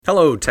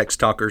Hello, Text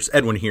Talkers.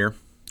 Edwin here.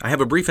 I have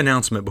a brief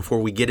announcement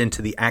before we get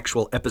into the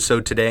actual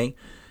episode today.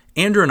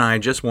 Andrew and I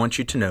just want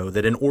you to know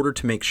that in order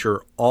to make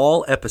sure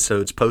all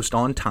episodes post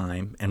on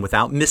time and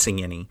without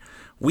missing any,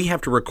 we have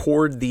to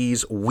record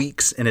these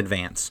weeks in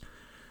advance.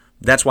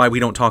 That's why we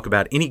don't talk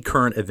about any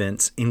current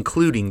events,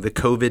 including the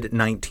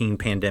COVID-19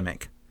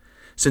 pandemic.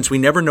 Since we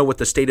never know what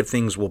the state of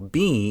things will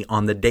be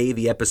on the day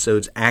the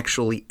episodes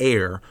actually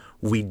air,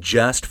 we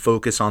just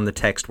focus on the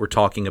text we're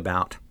talking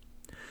about.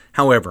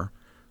 However,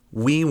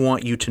 we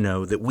want you to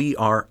know that we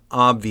are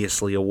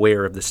obviously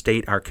aware of the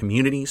state our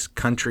communities,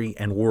 country,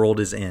 and world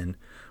is in.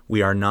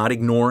 We are not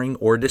ignoring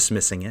or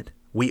dismissing it.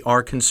 We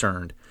are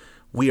concerned.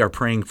 We are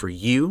praying for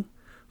you,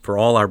 for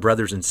all our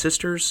brothers and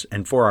sisters,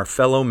 and for our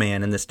fellow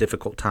man in this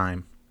difficult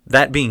time.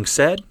 That being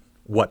said,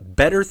 what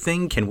better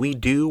thing can we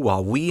do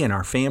while we and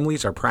our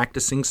families are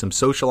practicing some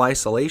social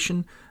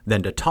isolation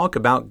than to talk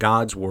about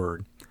God's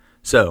Word?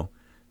 So,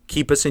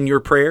 keep us in your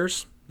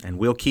prayers, and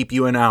we'll keep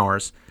you in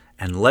ours.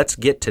 And let's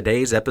get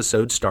today's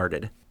episode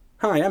started.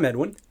 Hi, I'm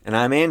Edwin. And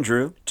I'm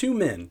Andrew. 2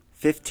 men.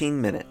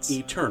 15 minutes.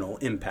 Eternal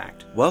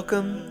impact.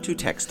 Welcome to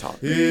Text Talk.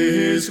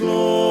 His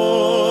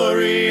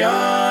glory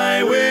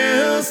I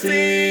will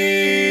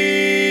see.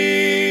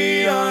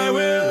 I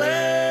will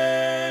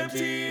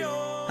empty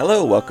all.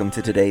 Hello, welcome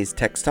to today's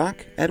Text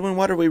Talk. Edwin,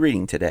 what are we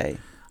reading today?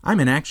 I'm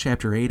in Acts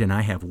chapter 8, and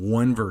I have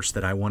one verse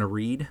that I want to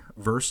read.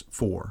 Verse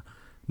 4.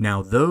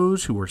 Now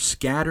those who were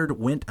scattered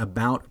went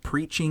about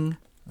preaching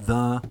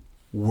the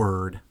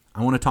Word.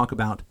 I want to talk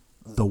about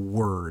the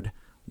Word.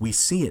 We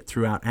see it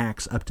throughout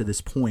Acts up to this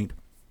point.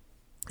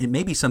 It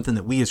may be something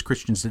that we as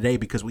Christians today,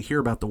 because we hear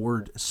about the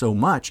Word so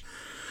much,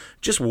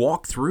 just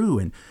walk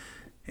through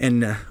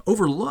and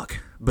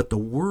overlook. But the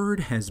Word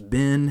has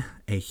been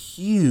a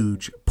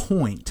huge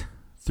point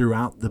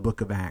throughout the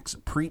book of Acts,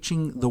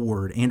 preaching the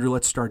Word. Andrew,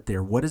 let's start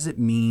there. What does it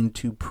mean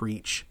to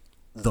preach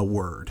the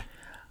Word?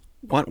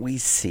 What we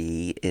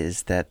see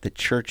is that the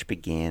church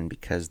began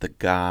because the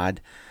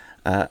God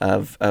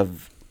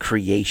of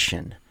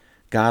creation,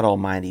 God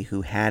Almighty,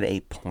 who had a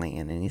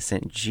plan, and He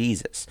sent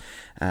Jesus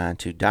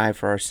to die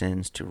for our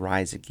sins, to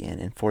rise again,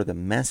 and for the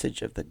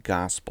message of the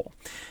gospel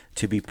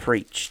to be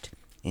preached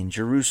in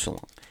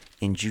Jerusalem,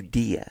 in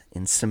Judea,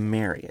 in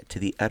Samaria, to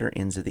the utter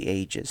ends of the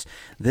ages.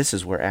 This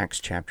is where Acts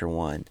chapter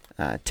 1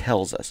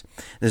 tells us.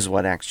 This is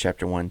what Acts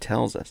chapter 1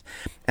 tells us.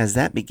 As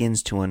that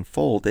begins to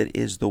unfold, it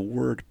is the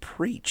word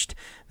preached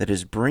that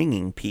is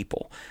bringing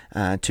people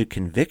to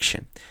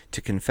conviction,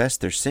 to confess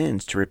their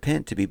sins, to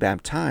repent, to be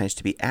baptized,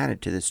 to be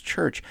added to this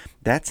church.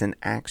 That's in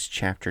Acts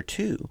chapter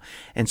 2.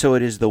 And so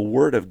it is the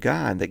word of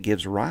God that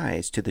gives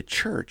rise to the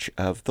church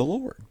of the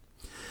Lord.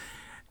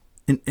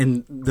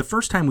 And the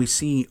first time we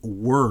see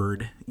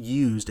word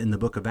used in the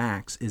book of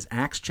Acts is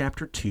Acts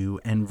chapter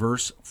 2 and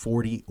verse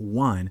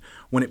 41,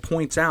 when it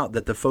points out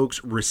that the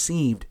folks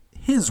received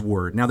his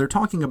word. Now, they're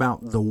talking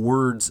about the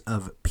words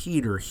of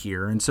Peter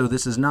here, and so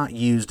this is not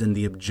used in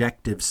the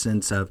objective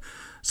sense of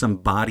some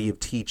body of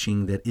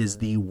teaching that is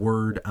the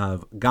word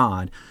of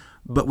God,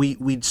 but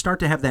we'd start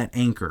to have that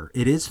anchor.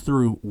 It is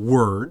through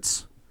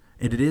words,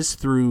 it is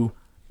through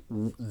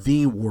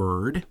the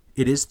word,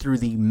 it is through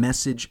the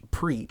message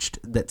preached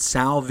that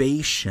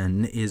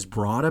salvation is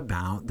brought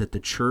about, that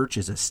the church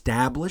is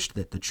established,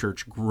 that the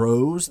church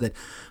grows, that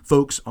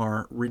folks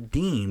are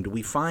redeemed.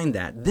 We find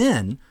that.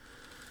 Then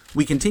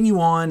we continue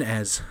on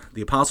as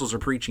the apostles are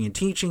preaching and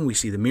teaching. We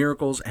see the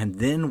miracles, and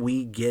then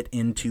we get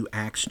into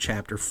Acts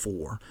chapter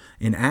 4.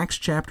 In Acts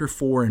chapter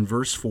 4 and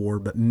verse 4,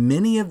 but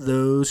many of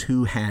those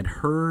who had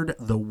heard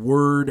the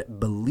word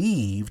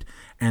believed,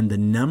 and the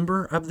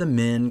number of the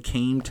men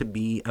came to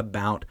be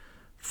about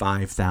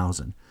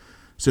 5,000.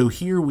 So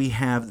here we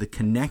have the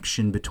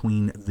connection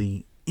between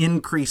the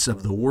increase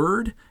of the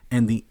word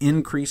and the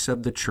increase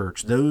of the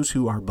church. Those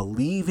who are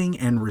believing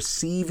and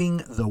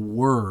receiving the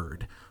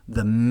word,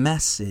 the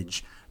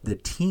message, the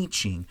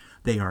teaching,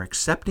 they are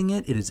accepting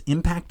it. It is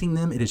impacting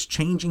them. It is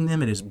changing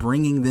them. It is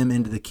bringing them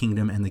into the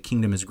kingdom, and the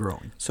kingdom is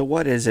growing. So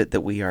what is it that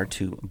we are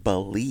to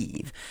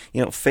believe?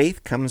 You know,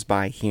 faith comes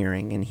by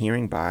hearing, and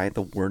hearing by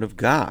the word of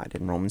God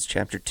in Romans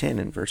chapter 10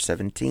 and verse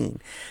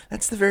 17.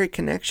 That's the very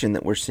connection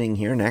that we're seeing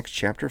here in Acts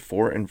chapter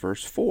 4 and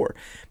verse 4.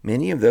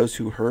 Many of those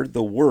who heard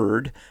the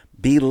word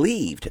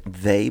believed.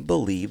 They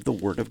believed the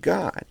word of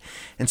God.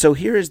 And so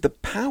here is the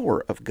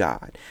power of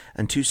God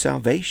unto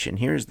salvation.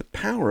 Here is the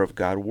power of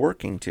God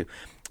working to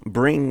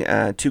bring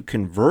to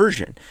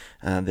conversion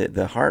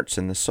the hearts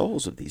and the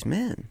souls of these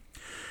men.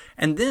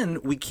 And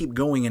then we keep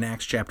going in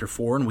Acts chapter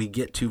 4, and we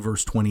get to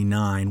verse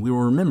 29. We will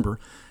remember,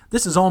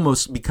 this is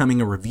almost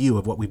becoming a review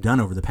of what we've done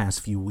over the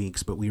past few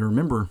weeks, but we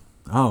remember,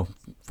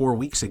 4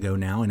 weeks ago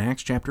now in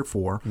Acts chapter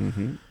 4,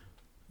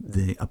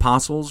 the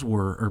apostles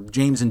or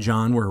James and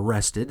John were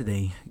arrested.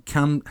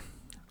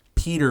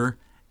 Peter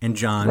and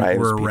John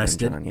were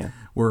arrested.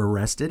 Were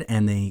arrested,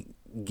 and they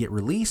get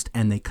released,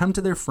 and they come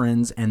to their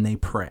friends and they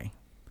pray.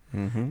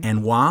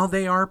 And while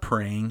they are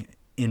praying,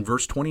 in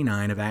verse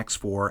 29 of Acts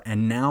 4,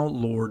 and now,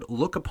 Lord,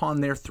 look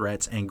upon their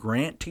threats and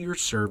grant to your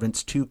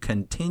servants to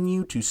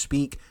continue to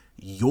speak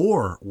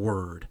your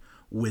word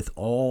with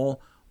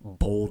all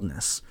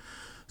boldness.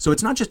 So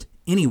it's not just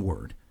any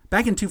word.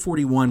 Back in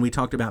 241, we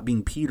talked about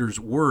being Peter's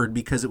word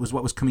because it was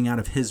what was coming out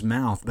of his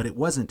mouth, but it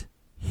wasn't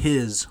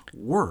his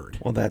word.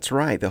 Well, that's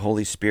right. The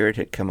Holy Spirit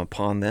had come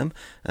upon them.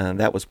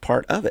 That was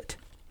part of it.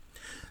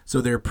 So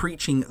they're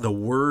preaching the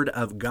word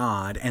of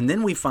God. And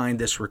then we find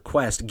this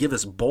request, give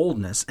us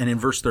boldness. And in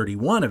verse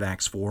 31 of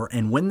Acts 4,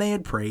 and when they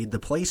had prayed, the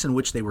place in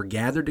which they were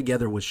gathered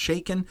together was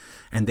shaken,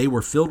 and they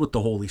were filled with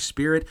the Holy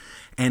Spirit,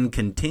 and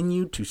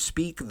continued to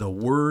speak the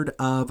word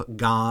of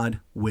God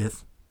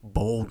with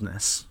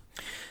boldness.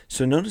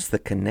 So notice the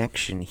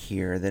connection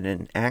here that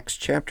in Acts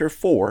chapter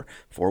 4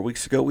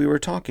 weeks ago we were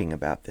talking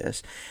about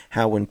this,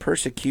 how when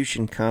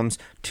persecution comes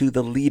to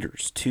the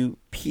leaders, to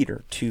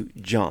Peter, to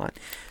John,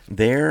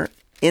 their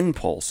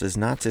impulse is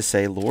not to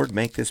say, Lord,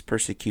 make this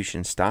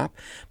persecution stop,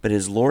 but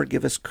is, Lord,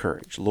 give us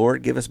courage.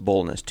 Lord, give us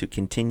boldness to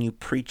continue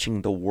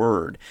preaching the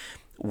word.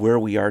 Where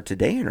we are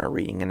today in our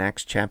reading in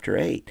Acts chapter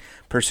 8,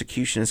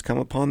 persecution has come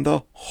upon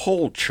the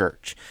whole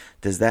church.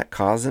 Does that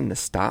cause them to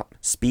stop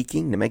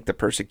speaking, to make the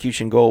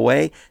persecution go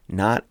away?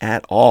 Not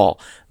at all.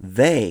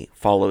 They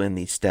follow in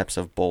these steps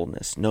of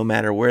boldness. No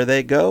matter where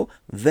they go,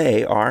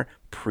 they are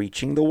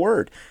preaching the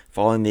word,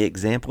 following the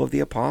example of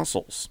the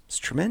apostles. It's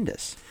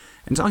tremendous.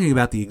 And talking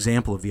about the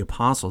example of the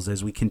apostles,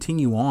 as we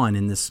continue on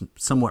in this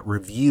somewhat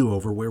review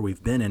over where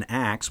we've been in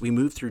Acts, we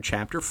move through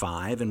chapter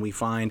 5 and we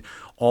find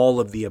all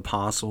of the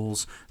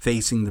apostles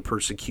facing the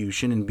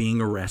persecution and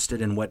being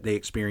arrested and what they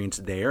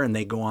experienced there, and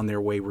they go on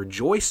their way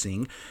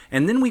rejoicing.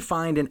 And then we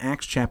find in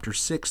Acts chapter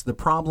 6 the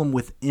problem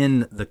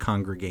within the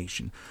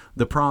congregation,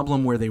 the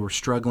problem where they were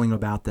struggling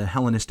about the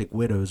Hellenistic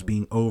widows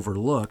being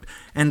overlooked,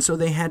 and so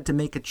they had to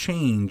make a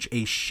change,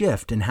 a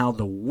shift in how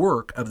the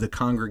work of the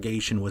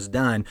congregation was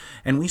done.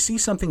 And we see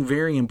something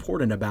very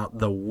important about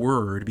the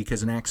word,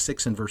 because in Acts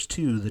 6 and verse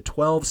 2, the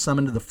 12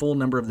 summoned the full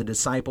number of the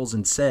disciples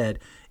and said,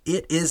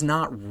 "It is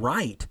not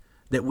right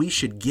that we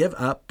should give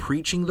up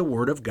preaching the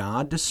word of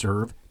God to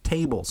serve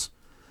tables."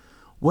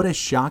 What a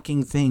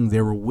shocking thing.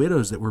 There were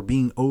widows that were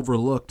being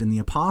overlooked in the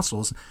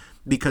apostles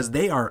because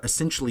they are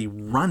essentially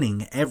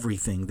running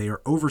everything. They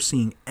are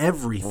overseeing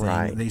everything.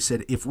 Right. They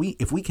said, if we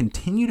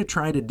continue to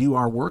try to do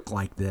our work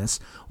like this,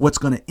 what's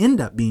going to end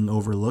up being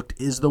overlooked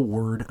is the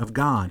word of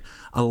God.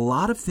 A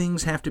lot of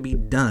things have to be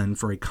done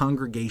for a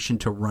congregation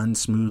to run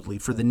smoothly,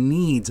 for the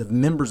needs of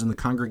members in the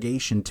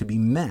congregation to be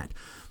met.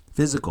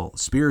 Physical,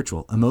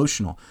 spiritual,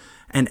 emotional.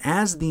 And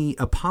as the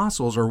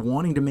apostles are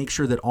wanting to make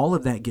sure that all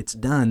of that gets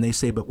done, they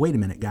say, but wait a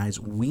minute, guys,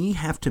 we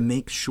have to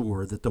make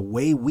sure that the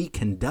way we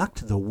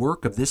conduct the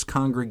work of this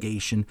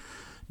congregation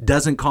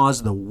doesn't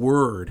cause the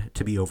word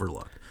to be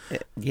overlooked.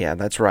 Yeah,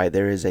 that's right.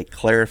 There is a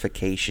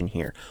clarification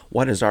here.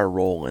 What is our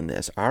role in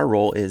this? Our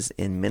role is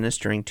in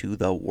ministering to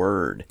the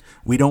word.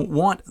 We don't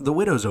want the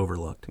widows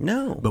overlooked.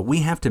 No. But we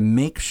have to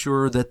make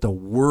sure that the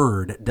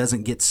word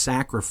doesn't get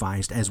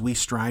sacrificed as we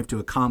strive to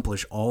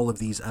accomplish all of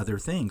these other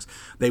things.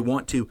 They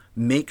want to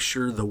make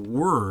sure the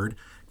word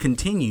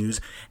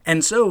continues.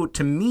 And so,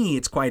 to me,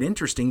 it's quite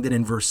interesting that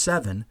in verse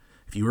 7,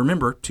 if you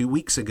remember 2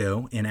 weeks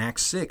ago in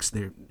Acts 6,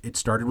 it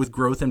started with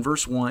growth in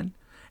verse 1.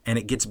 And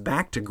it gets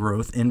back to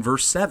growth in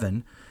verse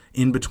 7.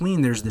 In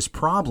between, there's this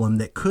problem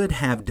that could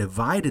have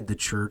divided the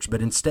church,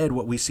 but instead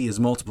what we see is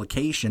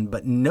multiplication.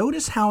 But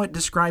notice how it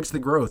describes the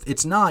growth.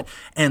 It's not,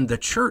 and the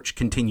church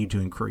continued to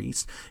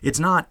increase. It's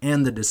not,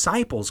 and the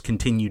disciples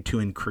continued to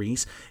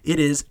increase. It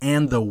is,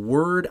 and the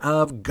word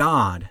of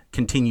God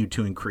continued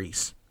to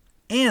increase.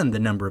 And the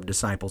number of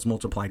disciples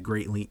multiplied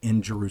greatly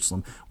in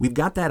Jerusalem. We've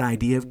got that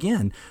idea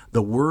again.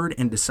 The word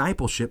and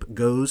discipleship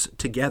goes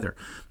together.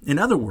 In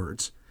other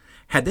words,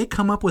 had they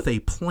come up with a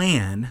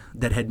plan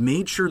that had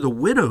made sure the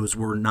widows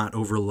were not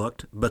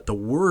overlooked, but the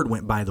word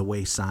went by the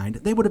wayside,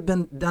 they would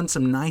have done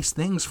some nice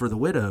things for the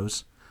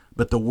widows,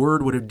 but the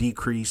word would have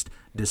decreased,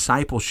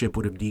 discipleship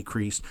would have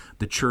decreased,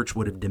 the church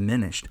would have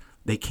diminished.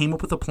 They came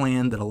up with a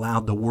plan that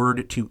allowed the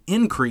word to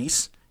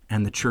increase,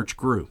 and the church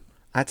grew.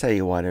 I tell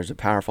you what, there's a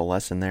powerful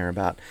lesson there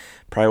about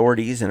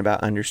priorities and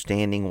about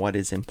understanding what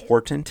is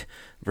important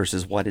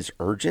versus what is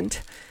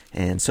urgent.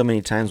 And so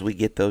many times we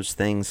get those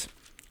things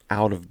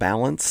out of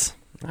balance.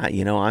 I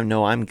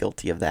know I'm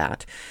guilty of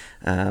that.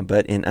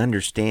 But in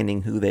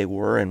understanding who they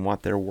were and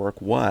what their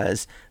work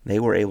was, they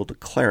were able to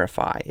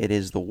clarify. It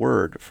is the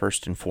word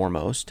first and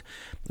foremost.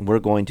 We're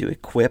going to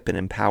equip and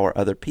empower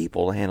other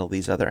people to handle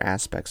these other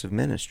aspects of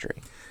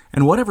ministry.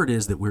 And whatever it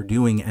is that we're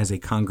doing as a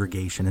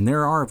congregation, and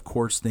there are, of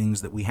course,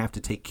 things that we have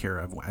to take care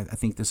of. I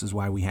think this is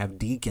why we have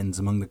deacons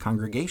among the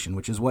congregation,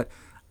 which is what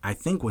I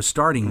think was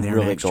starting there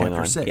in Acts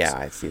chapter 6. Yeah,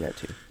 I see that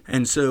too.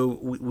 And so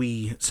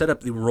we set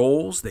up the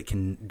roles that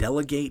can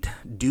delegate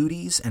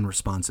duties and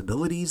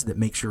responsibilities that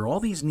make sure all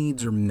these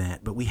needs are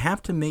met. But we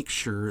have to make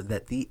sure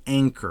that the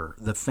anchor,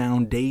 the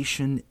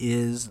foundation,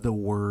 is the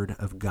Word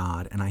of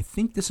God. And I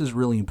think this is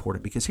really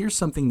important because here's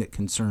something that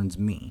concerns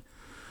me.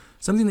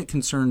 Something that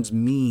concerns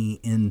me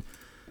in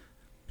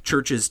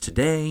churches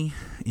today,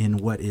 in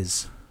what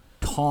is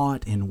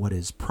taught, in what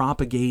is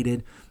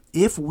propagated,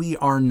 if we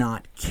are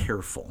not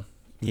careful.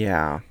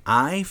 Yeah.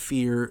 I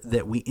fear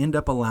that we end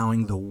up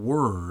allowing the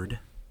word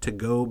to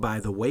go by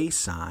the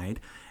wayside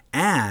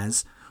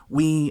as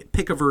we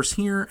pick a verse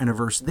here and a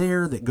verse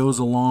there that goes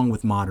along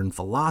with modern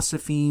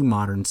philosophy,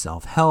 modern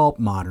self-help,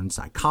 modern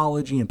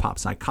psychology, and pop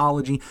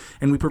psychology,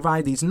 and we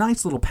provide these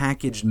nice little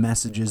packaged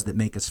messages that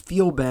make us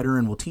feel better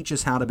and will teach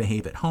us how to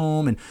behave at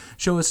home and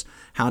show us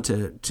how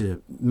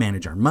to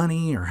manage our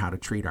money or how to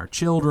treat our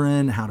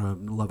children, how to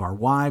love our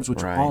wives,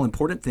 which are all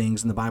important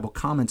things, and the Bible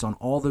comments on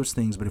all those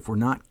things, but if we're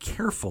not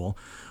careful,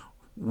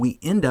 we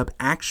end up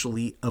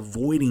actually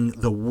avoiding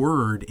the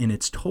word in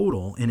its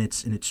total, in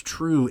its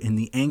true, in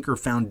the anchor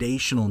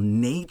foundational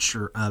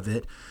nature of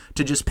it,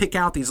 to just pick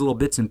out these little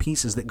bits and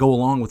pieces that go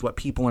along with what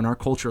people in our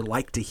culture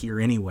like to hear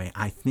anyway.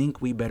 I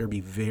think we better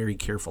be very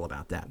careful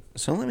about that.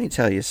 So let me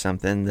tell you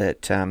something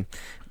that, of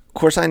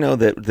course, I know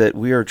that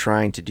we are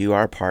trying to do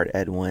our part,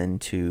 Edwin,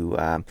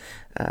 to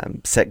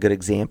set good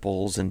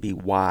examples and be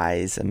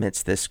wise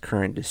amidst this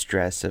current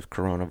distress of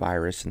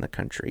coronavirus in the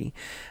country.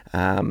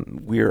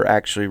 We're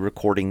actually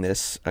recording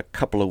this a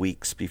couple of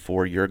weeks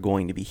before you're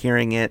going to be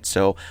hearing it,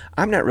 so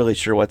I'm not really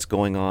sure what's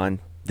going on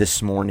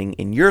this morning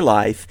in your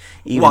life,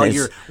 even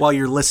while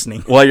you're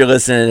listening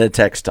to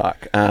Text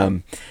Talk.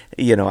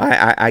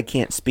 I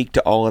can't speak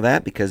to all of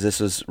that because this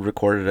was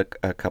recorded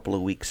a couple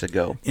of weeks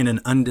ago in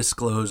an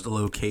undisclosed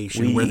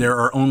location where there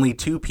are only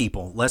 2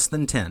 people, less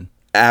than 10.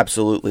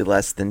 Absolutely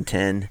less than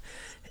 10,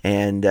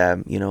 and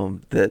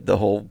the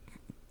whole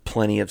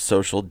plenty of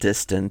social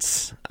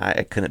distance.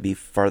 I couldn't be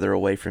farther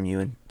away from you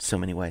in so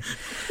many ways.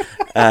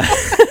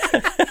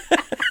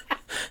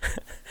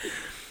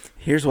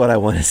 Here's what I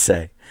want to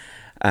say.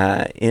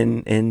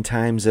 In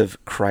times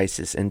of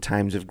crisis, in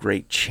times of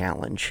great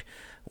challenge,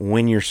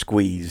 when you're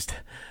squeezed,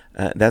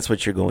 that's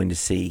what you're going to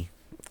see.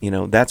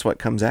 That's what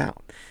comes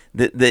out.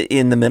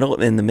 In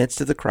the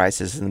midst of the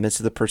crisis, in the midst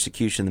of the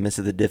persecution, in the midst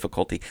of the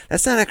difficulty,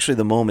 that's not actually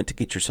the moment to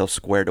get yourself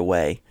squared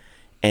away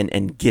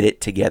and get it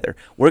together.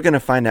 We're going to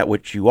find out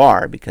what you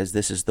are because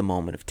this is the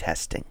moment of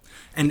testing.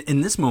 And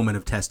in this moment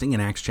of testing in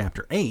Acts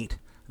chapter 8,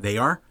 they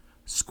are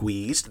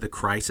squeezed. The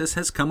crisis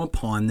has come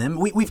upon them.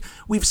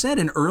 We've said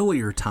in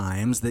earlier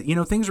times that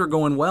things were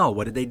going well.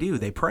 What did they do?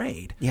 They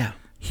prayed. Yeah.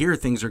 Here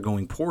things are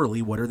going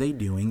poorly. What are they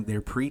doing?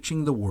 They're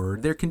preaching the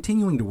word. They're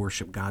continuing to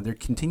worship God. They're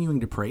continuing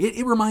to pray.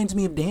 It reminds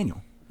me of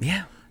Daniel.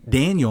 Yeah.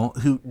 Daniel,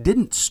 who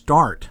didn't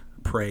start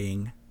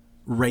praying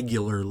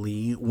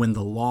regularly when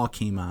the law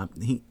came up.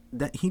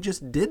 He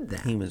just did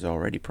that. He was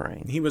already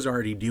praying. He was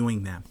already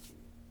doing that.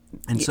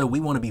 And so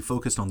we want to be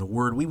focused on the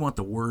Word. We want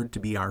the Word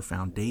to be our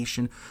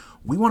foundation.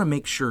 We want to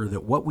make sure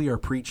that what we are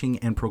preaching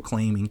and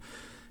proclaiming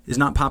is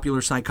not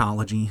popular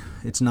psychology.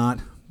 It's not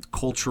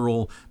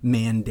cultural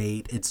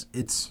mandate.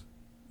 It's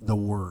the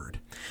Word.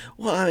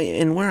 Well,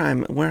 and where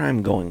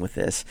I'm going with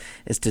this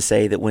is to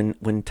say that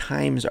when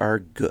times are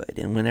good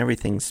and when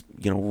everything's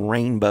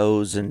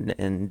rainbows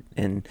and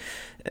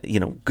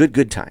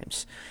good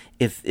times,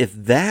 if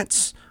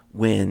that's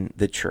when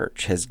the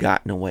church has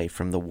gotten away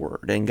from the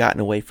Word and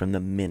gotten away from the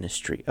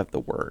ministry of the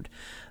Word,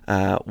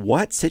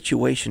 what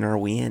situation are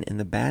we in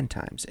the bad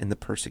times, in the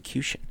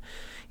persecution?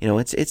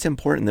 It's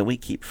important that we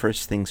keep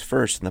first things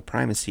first and the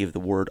primacy of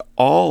the Word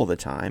all the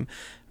time,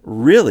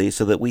 really,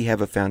 so that we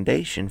have a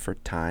foundation for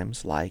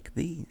times like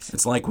these.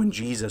 It's like when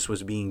Jesus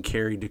was being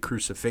carried to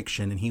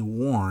crucifixion and he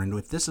warned,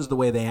 if this is the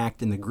way they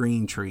act in the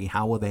green tree,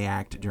 how will they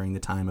act during the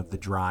time of the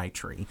dry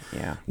tree?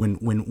 Yeah. When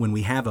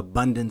we have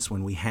abundance,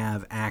 when we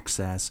have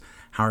access,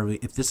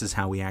 if this is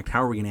how we act,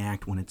 how are we going to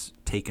act when it's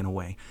taken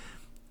away?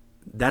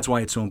 That's why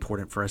it's so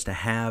important for us to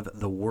have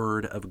the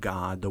Word of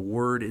God. The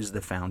Word is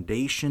the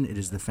foundation. It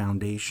is the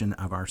foundation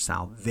of our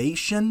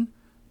salvation.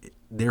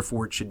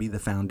 Therefore, it should be the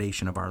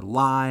foundation of our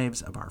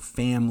lives, of our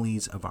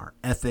families, of our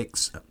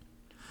ethics,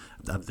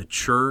 of the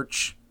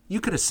church. You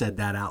could have said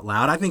that out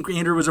loud. I think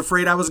Andrew was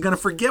afraid I was going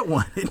to forget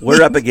one.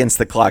 We're up against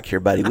the clock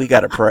here, buddy. We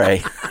got to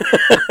pray.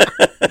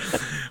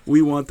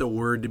 We want the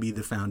Word to be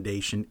the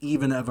foundation,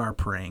 even of our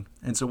praying.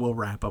 And so we'll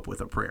wrap up with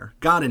a prayer.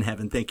 God in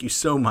heaven, thank you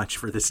so much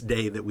for this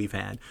day that we've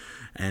had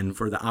and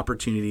for the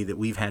opportunity that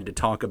we've had to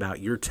talk about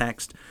your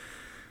text.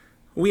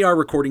 We are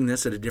recording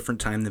this at a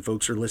different time than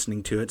folks are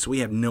listening to it, so we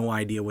have no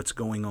idea what's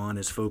going on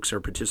as folks are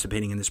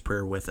participating in this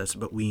prayer with us,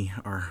 but we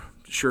are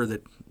sure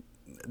that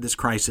this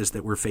crisis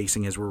that we're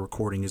facing as we're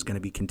recording is going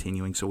to be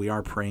continuing, so we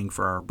are praying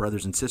for our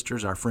brothers and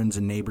sisters, our friends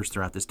and neighbors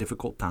throughout this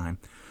difficult time.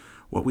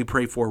 What we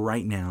pray for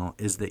right now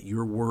is that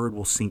your word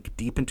will sink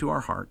deep into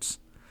our hearts,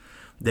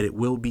 that it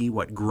will be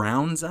what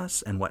grounds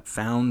us and what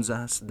founds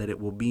us, that it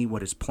will be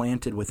what is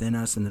planted within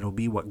us, and that it will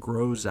be what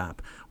grows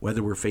up,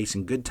 whether we're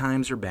facing good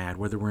times or bad,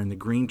 whether we're in the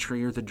green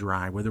tree or the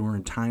dry, whether we're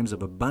in times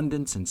of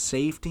abundance and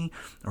safety,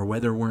 or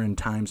whether we're in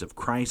times of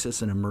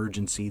crisis and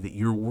emergency, that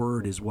your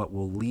word is what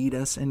will lead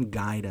us and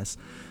guide us,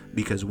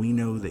 because we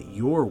know that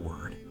your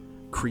word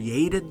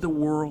created the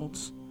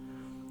worlds,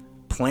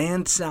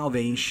 planned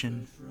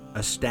salvation,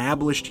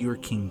 established your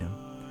kingdom,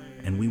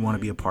 and we want to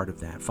be a part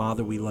of that.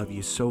 Father, we love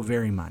you so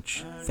very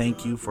much.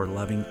 Thank you for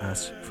loving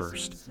us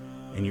first.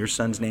 In your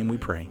Son's name we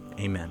pray.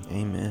 Amen.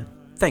 Amen.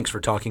 Thanks for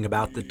talking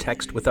about the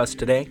text with us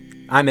today.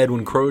 I'm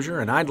Edwin Crozier,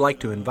 and I'd like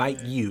to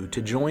invite you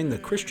to join the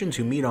Christians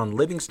who meet on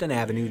Livingston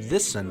Avenue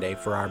this Sunday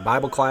for our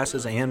Bible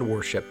classes and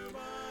worship.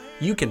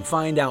 You can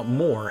find out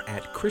more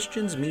at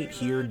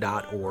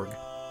christiansmeethere.org.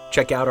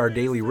 Check out our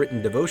daily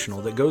written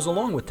devotional that goes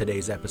along with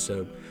today's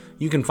episode.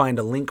 You can find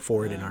a link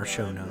for it in our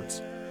show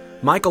notes.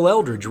 Michael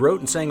Eldridge wrote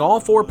and sang all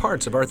 4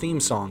 parts of our theme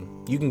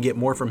song. You can get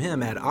more from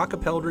him at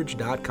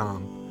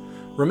acapeldridge.com.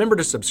 Remember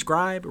to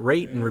subscribe,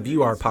 rate, and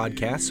review our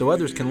podcast so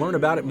others can learn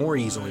about it more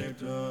easily.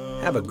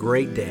 Have a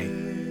great day.